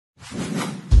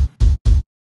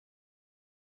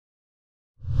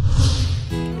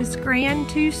This grand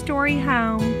two-story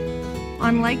home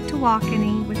on Lake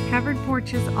Tawakoni with covered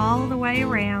porches all the way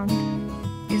around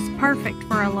is perfect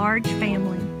for a large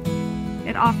family.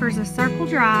 It offers a circle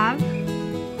drive,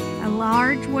 a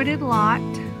large wooded lot,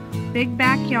 big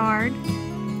backyard,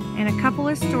 and a couple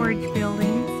of storage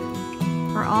buildings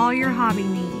for all your hobby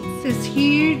needs. This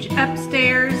huge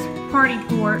upstairs party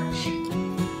porch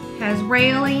has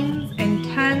railings and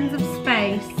tons of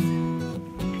space.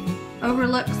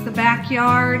 Overlooks the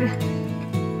backyard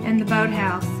and the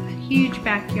boathouse. A huge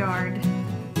backyard.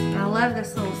 And I love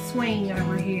this little swing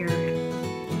over here.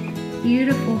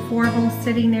 Beautiful portable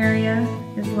sitting area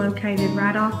is located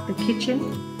right off the kitchen.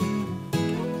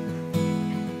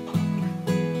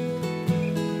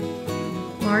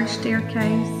 Large staircase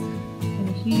and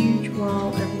a huge wall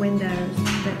of windows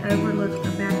that overlook the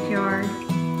backyard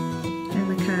and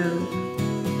the cove.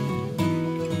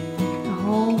 The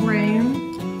whole room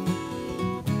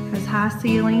has high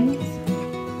ceilings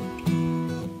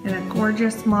and a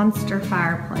gorgeous monster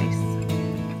fireplace.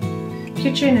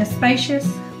 Kitchen is spacious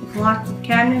with lots of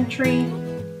cabinetry,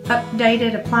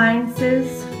 updated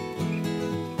appliances,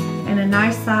 and a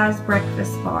nice sized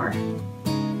breakfast bar.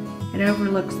 It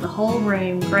overlooks the whole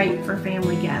room, great for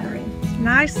family gatherings.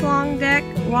 Nice long deck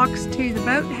walks to the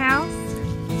boathouse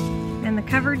and the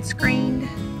covered screened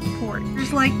porch.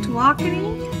 There's Lake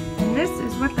Tawakoni, and this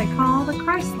is what they call the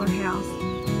Chrysler House.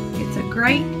 It's a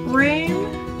great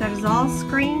room that is all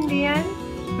screened in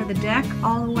with a deck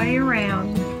all the way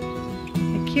around.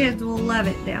 The kids will love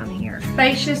it down here.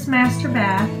 Spacious master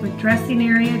bath with dressing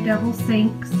area, double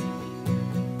sinks,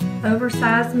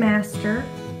 oversized master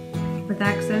with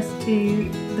access to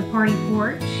the party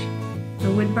porch,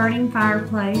 the wood-burning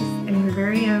fireplace, and your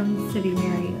very own sitting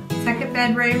area. Second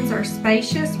bedrooms are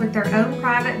spacious with their own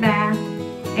private bath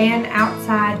and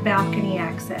outside balcony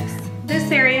access.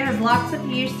 This area has lots of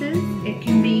uses. It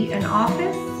can be an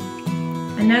office,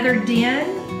 another den.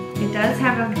 It does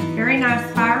have a very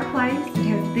nice fireplace. It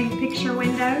has big picture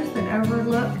windows that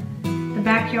overlook the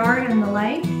backyard and the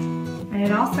lake. And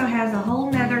it also has a whole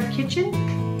nother kitchen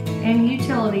and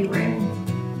utility room.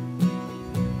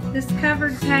 This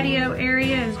covered patio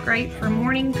area is great for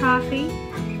morning coffee,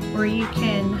 where you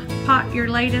can pot your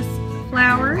latest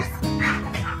flowers.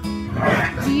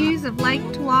 Views of Lake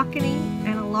Tawakoni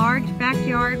and a large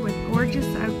backyard with gorgeous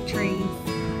oak trees.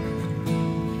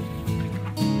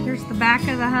 Here's the back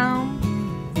of the home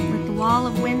with the wall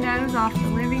of windows off the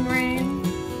living room.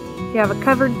 You have a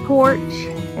covered porch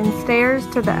and stairs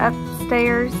to the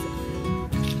upstairs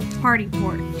party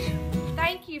porch.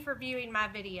 Thank you for viewing my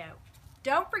video.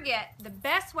 Don't forget, the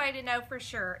best way to know for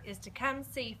sure is to come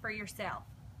see for yourself.